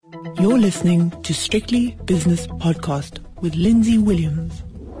You're listening to Strictly Business Podcast with Lindsay Williams.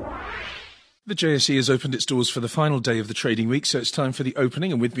 The JSE has opened its doors for the final day of the trading week, so it's time for the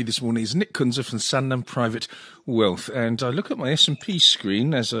opening. And with me this morning is Nick Kunze from Sanlam Private Wealth. And I look at my S&P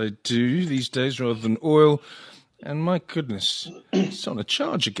screen, as I do these days, rather than oil, and my goodness, it's on a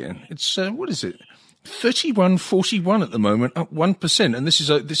charge again. It's, what is it? 31.41 at the moment, up 1%. And this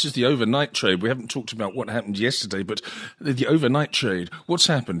is the overnight trade. We haven't talked about what happened yesterday, but the overnight trade, what's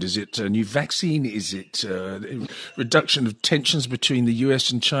happened? Is it a new vaccine? Is it reduction of tensions between the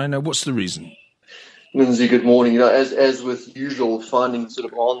US and China? What's the reason? Lindsay, good morning. As with usual, finding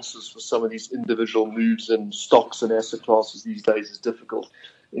sort of answers for some of these individual moves in stocks and asset classes these days is difficult.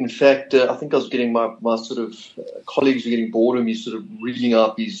 In fact, I think I was getting my sort of colleagues were getting bored of me sort of reading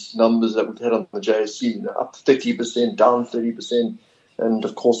out these numbers that we've had on the JSE, up 30%, down 30%. And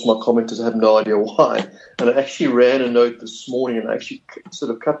of course, my commenters have no idea why. And I actually ran a note this morning and I actually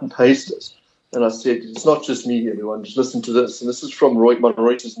sort of cut and pasted it. And I said, it's not just me, everyone, just listen to this. And this is from my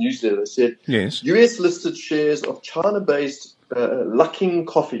Reuters newsletter. They said, yes. US listed shares of China-based Luckin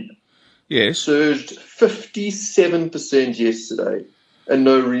Coffee surged 57% yesterday. And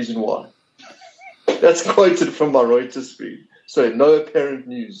no reason why. That's quoted from my Reuters feed. So no apparent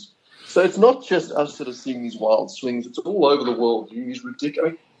news. So it's not just us that are seeing these wild swings. It's all over the world. These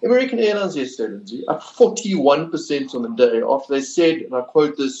ridiculous. American Airlines yesterday, Lindsay, up 41% on the day after they said, and I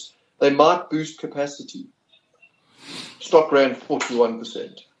quote this, they might boost capacity. Stock ran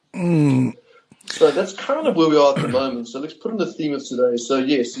 41%. So that's kind of where we are at the moment. So let's put in the theme of today. So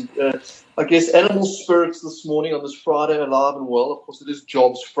yes, I guess animal spirits this morning on this Friday are alive and well. Of course, it is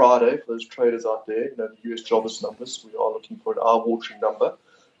Jobs Friday for those traders out there. The US jobless numbers. We are looking for an eye-watering number.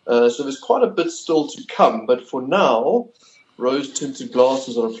 So there's quite a bit still to come. But for now, rose-tinted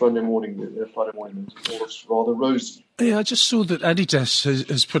glasses on a Friday morning. It's rather rosy. Yeah, I just saw that Adidas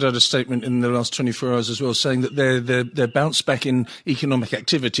has put out a statement in the last 24 hours as well, saying that their bounce back in economic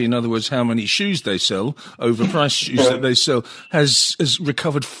activity, in other words, how many shoes they sell, overpriced shoes that they sell, has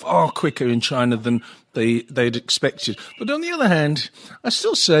recovered far quicker in China than they'd expected. But on the other hand, I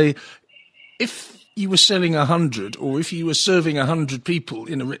still say, if you were selling 100, or if you were serving 100 people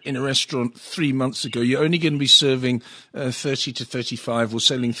in a restaurant 3 months ago, you're only going to be serving 30 to 35 or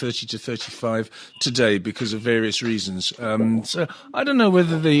selling 30 to 35 today because of various reasons. So I don't know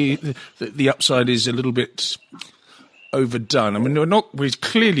whether the upside is a little bit overdone. I mean, we're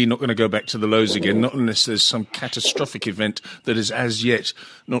clearly not going to go back to the lows again, not unless there's some catastrophic event that has as yet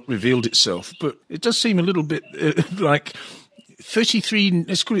not revealed itself. But it does seem a little bit like 33,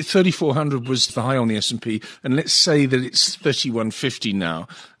 let's call it 3,400 was the high on the S&P, and let's say that it's 3,150 now.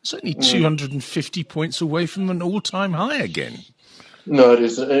 It's only 250 points away from an all-time high again. No, it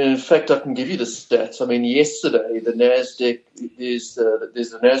isn't. And in fact, I can give you the stats. I mean, yesterday, the NASDAQ, there's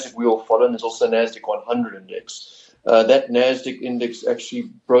the NASDAQ we all follow, and there's also a NASDAQ 100 index. That NASDAQ index actually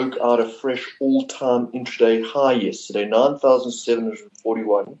broke out a fresh all-time intraday high yesterday,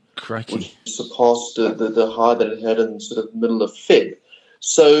 9,741. Crikey. Which surpassed the high that it had in sort of middle of Feb.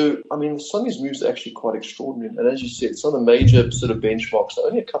 So, I mean, some of these moves are actually quite extraordinary. And as you said, some of the major sort of benchmarks are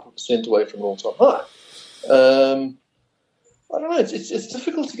only a couple of percent away from an all-time high. I don't know. It's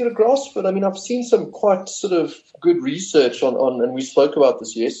difficult to get a grasp, but I mean, I've seen some quite sort of good research on and we spoke about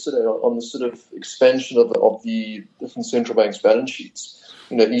this yesterday on the sort of expansion of the different central banks' balance sheets.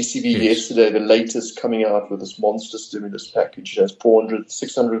 ECB yesterday, the latest coming out with this monster stimulus package, has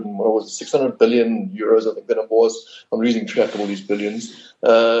 600 billion euros, I think the number was. I'm losing track of all these billions.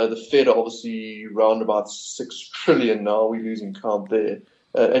 The Fed are obviously around about 6 trillion now. We're losing count there.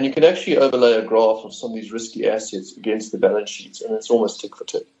 And you can actually overlay a graph of some of these risky assets against the balance sheets, and it's almost tick for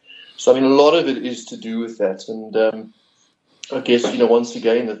tick. So, I mean, a lot of it is to do with that. And I guess, once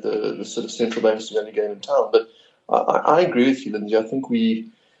again, that the sort of central banks are the only game in town. But I agree with you, Lindsay. I think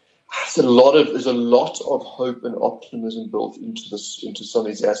there's a lot of hope and optimism built into some of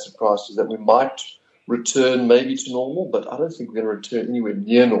these asset prices that we might return maybe to normal, but I don't think we're going to return anywhere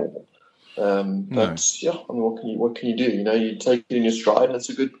near normal. Yeah, I mean, what can you do? You take it in your stride, and it's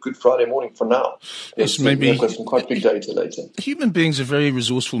a good Friday morning for now. Yes, maybe we've got some quite big data later. Human beings are very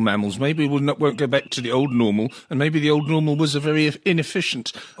resourceful mammals. Maybe we won't go back to the old normal, and maybe the old normal was a very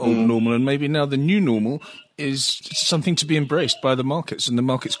inefficient old normal, and maybe now the new normal is something to be embraced by the markets, and the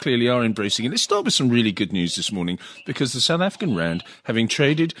markets clearly are embracing it. Let's start with some really good news this morning, because the South African rand, having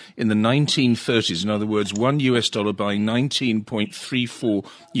traded in the 1930s, in other words, $1 buying 19.34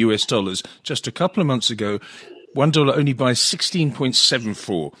 US dollars, just a couple of months ago, $1 only buys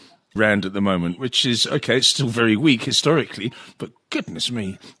 16.74 rand at the moment, which is, okay, it's still very weak historically, but Goodness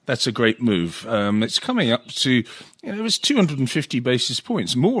me, that's a great move. It's coming up to, it was 250 basis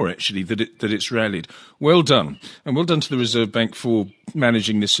points more actually that it's rallied. Well done, and well done to the Reserve Bank for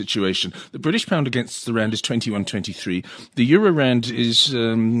managing this situation. The British pound against the rand is 21.23. The euro rand is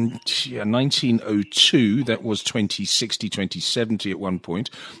 19.02. That was 20.60, 20.70 at one point.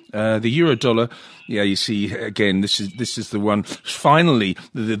 The euro dollar. Yeah, you see, again, this is the one. Finally,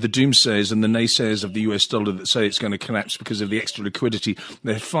 the doomsayers and the naysayers of the US dollar that say it's going to collapse because of the extra liquidity,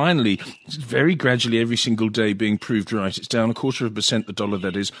 they're finally, very gradually every single day being proved right. It's down 0.25%, the dollar,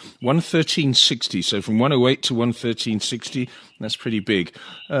 that is, 113.60. So from 108 to 113.60, that's pretty big.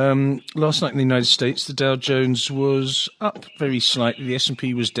 Last night in the United States, the Dow Jones was up very slightly. The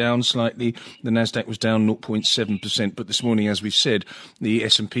S&P was down slightly. The Nasdaq was down 0.7%. But this morning, as we've said, the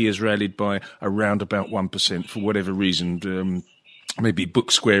S&P has rallied by around about 1% for whatever reason. Maybe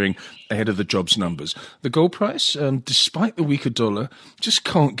book squaring ahead of the jobs numbers. The gold price, despite the weaker dollar, just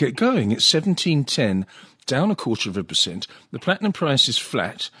can't get going. It's 17.10, down 0.25%. The platinum price is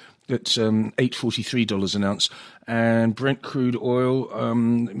flat at $843 an ounce. And Brent crude oil,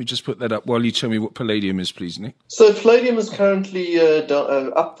 let me just put that up while you tell me what palladium is, please, Nick. So palladium is currently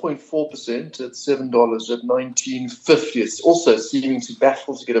up 0.4% at $7 at 19.50. It's also seeming to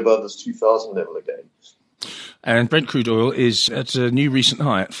battle to get above this 2,000 level again. And Brent crude oil is at a new recent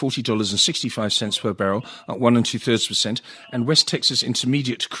high at $40.65 per barrel, at 1 2/3%. And West Texas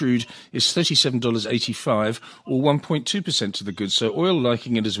Intermediate crude is $37.85, or 1.2% of the goods. So oil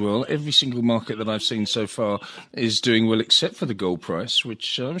liking it as well. Every single market that I've seen so far is doing well, except for the gold price,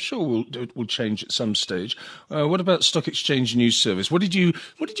 which I'm sure will change at some stage. What about Stock Exchange News Service? What did you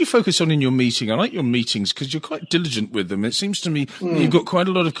focus on in your meeting? I like your meetings because you're quite diligent with them. It seems to me you've got quite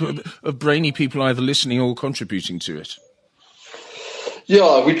a lot of brainy people either listening or contributing to it.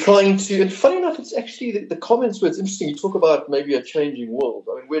 Yeah, we're trying to, and funny enough, it's actually the comments where it's interesting. You talk about maybe a changing world.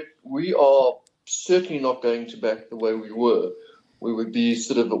 I mean, we are certainly not going to back the way we were. We would be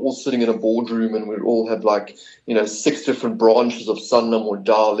sort of all sitting in a boardroom and we'd all have 6 different branches of Sanlam or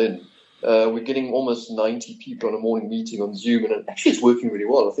dial in. We're getting almost 90 people on a morning meeting on Zoom, and actually it's working really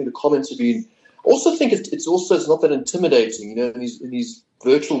well. I think the comments have been. I also think it's not that intimidating. In these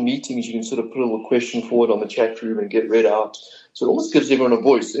virtual meetings, you can sort of put a little question forward on the chat room and get read out. So it almost gives everyone a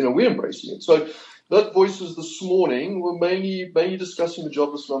voice. We're embracing it. So that voices this morning were mainly discussing the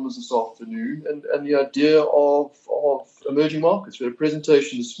jobless numbers this afternoon and the idea of emerging markets. We had a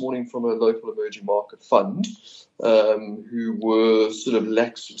presentation this morning from a local emerging market fund who were sort of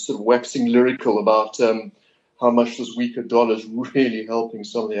waxing lyrical about how much this weaker dollar is really helping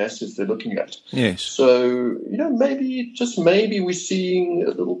some of the assets they're looking at. Yes. So, maybe we're seeing a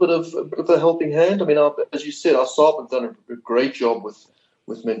little bit of a helping hand. I mean, as you said, our SARB have done a great job with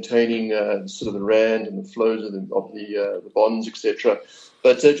maintaining sort of the rand and the flows of the bonds, etc.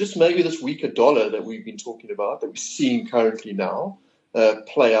 But just maybe this weaker dollar that we've been talking about, that we're seeing currently now,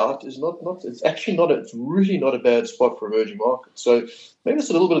 play out is it's really not a bad spot for emerging markets. So maybe it's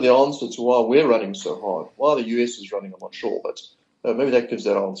a little bit of the answer to why we're running so hard. Why the US is running, I'm not sure, but maybe that gives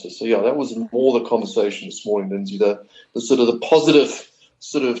that answer. So yeah, that was more the conversation this morning, Lindsay, the sort of the positive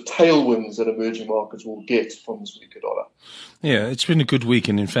sort of tailwinds that emerging markets will get from this weaker dollar. Yeah, it's been a good week,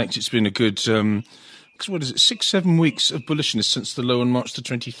 and in fact it's been a good 6-7 weeks of bullishness since the low on March the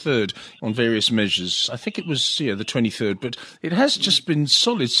 23rd on various measures. I think it was the 23rd, but it has just been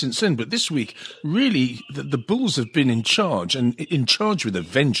solid since then. But this week, really, the bulls have been in charge, and in charge with a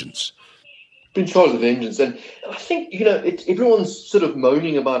vengeance. Been in charge with a vengeance. And I think, everyone's sort of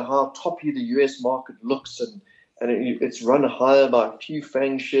moaning about how toppy the US market looks, and it's run higher by a few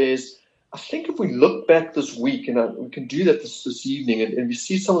FANG shares. I think if we look back this week, and we can do that this evening, and we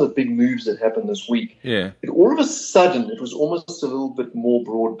see some of the big moves that happened this week, all of a sudden it was almost a little bit more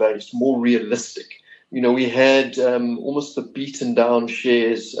broad-based, more realistic. We had almost the beaten down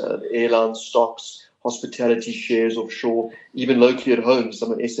shares, the airline stocks, hospitality shares offshore, even locally at home,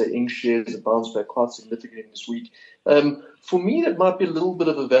 some of SA Inc. shares have bounced back quite significantly this week. For me, that might be a little bit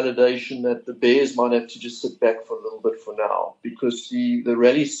of a validation that the bears might have to just sit back for a little bit for now, because the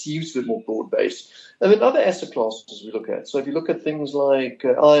rally seems a bit more broad-based. And then other asset classes we look at. So if you look at things like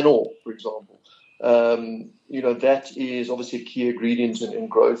iron ore, for example, that is obviously a key ingredient in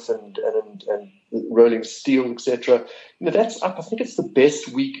growth and rolling steel, etc. That's up. I think it's the best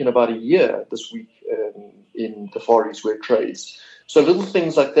week in about a year this week in the Far East where it trades. So little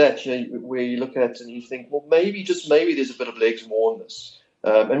things like that, where you look at and you think, well, maybe there's a bit of legs more on this.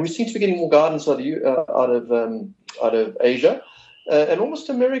 And we seem to be getting more guidance out of Asia. And almost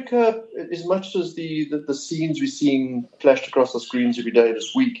America, as much as the scenes we're seeing flashed across our screens every day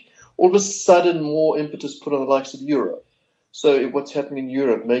this week, all of a sudden more impetus put on the likes of Europe. So what's happening in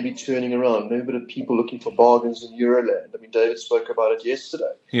Europe, maybe turning around, maybe a bit of people looking for bargains in Euroland. I mean, David spoke about it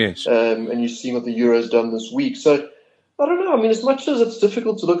yesterday. Yes. And you're seeing what the Euro's done this week. So I don't know. I mean, as much as it's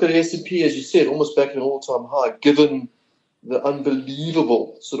difficult to look at S&P, as you said, almost back at an all-time high, given the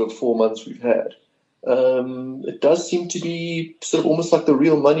unbelievable sort of 4 months we've had, it does seem to be sort of almost like the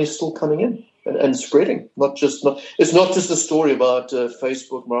real money is still coming in and spreading. It's not just a story about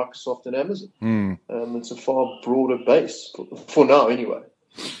Facebook, Microsoft, and Amazon. It's a far broader base for now, anyway.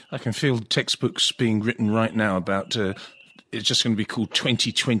 I can feel textbooks being written right now about. It's just going to be called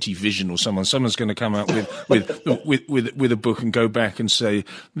 2020 Vision, or someone's going to come out with a book and go back and say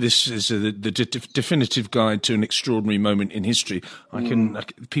this is the definitive guide to an extraordinary moment in history.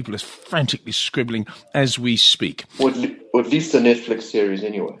 People are frantically scribbling as we speak. Or at least a Netflix series,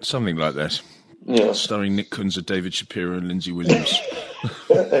 anyway. Something like that. Yeah. Starring Nick Kunze, David Shapiro, and Lindsay Williams.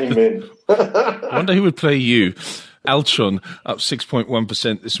 Amen. I wonder who would play you. Altron up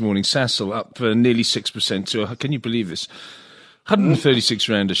 6.1% this morning. Sasol up nearly 6% to, can you believe this? 136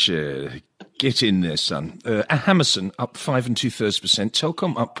 rand a share. Get in there, son. Hammerson up 5 2/3%.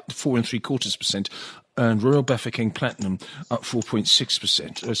 Telcom up 4 3/4%. And Royal Bafokeng Platinum up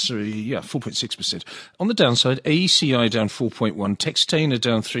 4.6%. 4.6%. On the downside, AECI down 4.1%, Textainer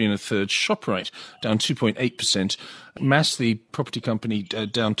down 3 1/3%, ShopRite down 2.8%, Mass, the property company,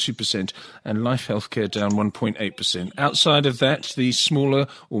 down 2%, and Life Healthcare down 1.8%. Outside of that, the smaller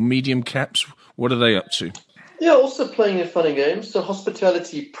or medium caps, what are they up to? Yeah, also playing a funny game. So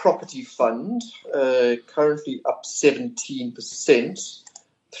Hospitality Property Fund, currently up 17%.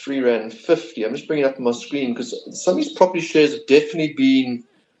 £3.50. I'm just bringing it up on my screen because some of these property shares have definitely been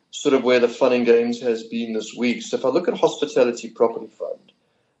sort of where the fun and games has been this week. So if I look at Hospitality Property Fund,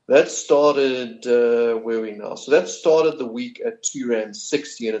 that started, where are we now? So that started the week at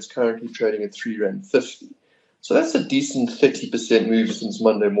 £2.60 and it's currently trading at £3.50. So that's a decent 30% move since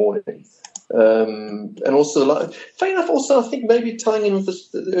Monday morning. And also, funny enough, also I think maybe tying in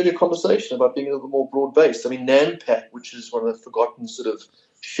with the earlier conversation about being a little bit more broad-based. I mean, Nanpack, which is one of the forgotten sort of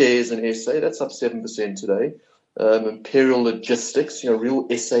shares in SA, that's up 7% today. Imperial Logistics, real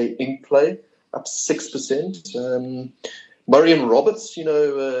SA Inc. play, up 6%. Murray and Roberts, you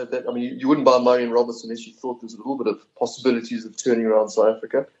wouldn't buy Murray and Roberts unless you thought there's a little bit of possibilities of turning around South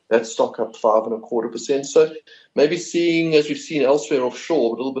Africa. That stock up 5.25%. So maybe seeing, as we've seen elsewhere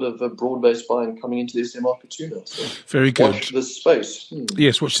offshore, a little bit of a broad-based buying coming into the SA market too now. So very good. Watch this space.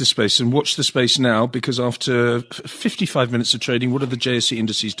 Yes, watch this space. And watch the space now, because after 55 minutes of trading, what are the JSE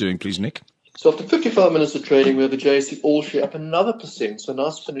indices doing, please, Nick? So after 55 minutes of trading, we have the JSE All-Share up another percent. So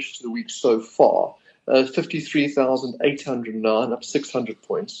nice finish to the week so far. 53,809, up 600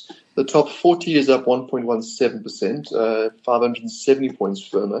 points. The top 40 is up 1.17%, 570 points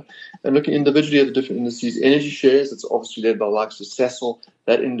firmer. And looking individually at the different indices, energy shares, it's obviously led by the likes of Sasol.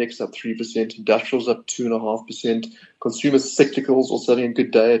 That index up 3%, industrials up 2.5%, consumer cyclicals also having a good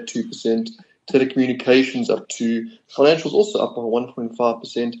day at 2%, telecommunications up 2%, financials also up by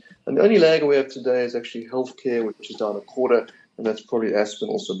 1.5%. And the only lag we have today is actually healthcare, which is down 0.25%. And that's probably Aspen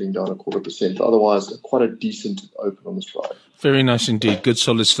also being down 0.25%. Otherwise, quite a decent open on this Friday. Very nice indeed. Good,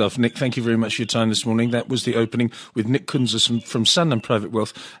 solid stuff. Nick, thank you very much for your time this morning. That was the opening with Nick Kunze from Sanlam Private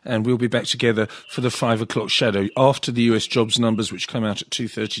Wealth. And we'll be back together for the 5 o'clock shadow after the US jobs numbers, which come out at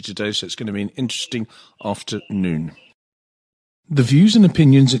 2:30 today. So it's going to be an interesting afternoon. The views and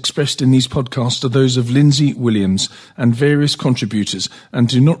opinions expressed in these podcasts are those of Lindsay Williams and various contributors and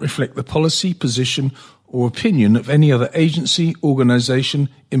do not reflect the policy, position, or opinion of any other agency, organisation,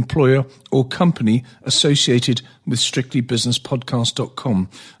 employer or company associated with strictlybusinesspodcast.com.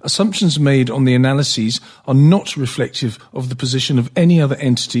 Assumptions made on the analyses are not reflective of the position of any other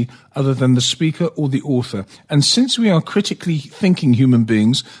entity other than the speaker or the author. And since we are critically thinking human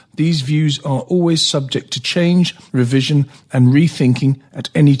beings, these views are always subject to change, revision and rethinking at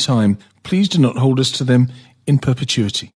any time. Please do not hold us to them in perpetuity.